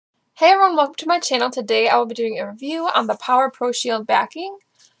Hey everyone, welcome to my channel. Today I will be doing a review on the Power Pro Shield backing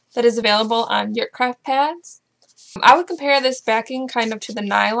that is available on Yurtcraft pads. I would compare this backing kind of to the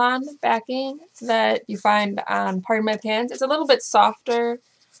nylon backing that you find on Pardon My Pants. It's a little bit softer,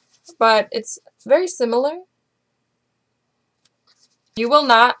 but it's very similar. You will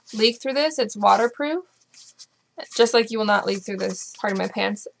not leak through this. It's waterproof, just like you will not leak through this Pardon My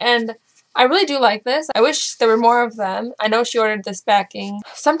Pants. And I really do like this. I wish there were more of them. I know she ordered this backing.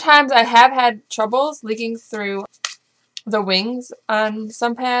 Sometimes I have had troubles leaking through the wings on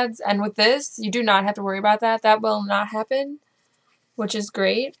some pads, and with this, you do not have to worry about that. That will not happen, which is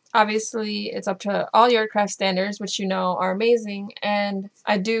great. Obviously, it's up to all Yurtcraft standards, which you know are amazing, and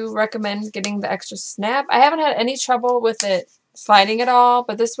I do recommend getting the extra snap. I haven't had any trouble with it sliding at all,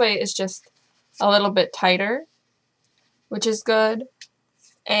 but this way it's just a little bit tighter, which is good.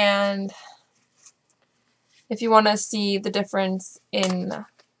 And if you want to see the difference in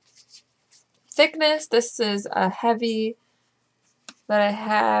thickness, this is a heavy that I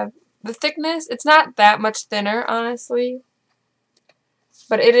have. The thickness, it's not that much thinner, honestly,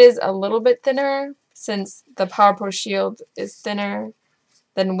 but it is a little bit thinner since the Power Pro Shield is thinner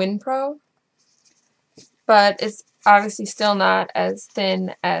than WinPro, but it's obviously still not as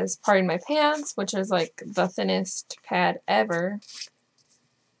thin as Pardon My Pants, which is like the thinnest pad ever.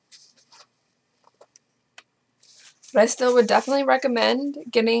 But I still would definitely recommend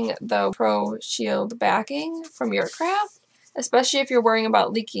getting the Pro Shield backing from Yurtcraft, especially if you're worrying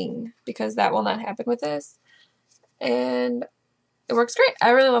about leaking, because that will not happen with this. And it works great.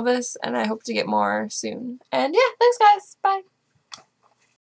 I really love this, and I hope to get more soon. And yeah, thanks guys. Bye.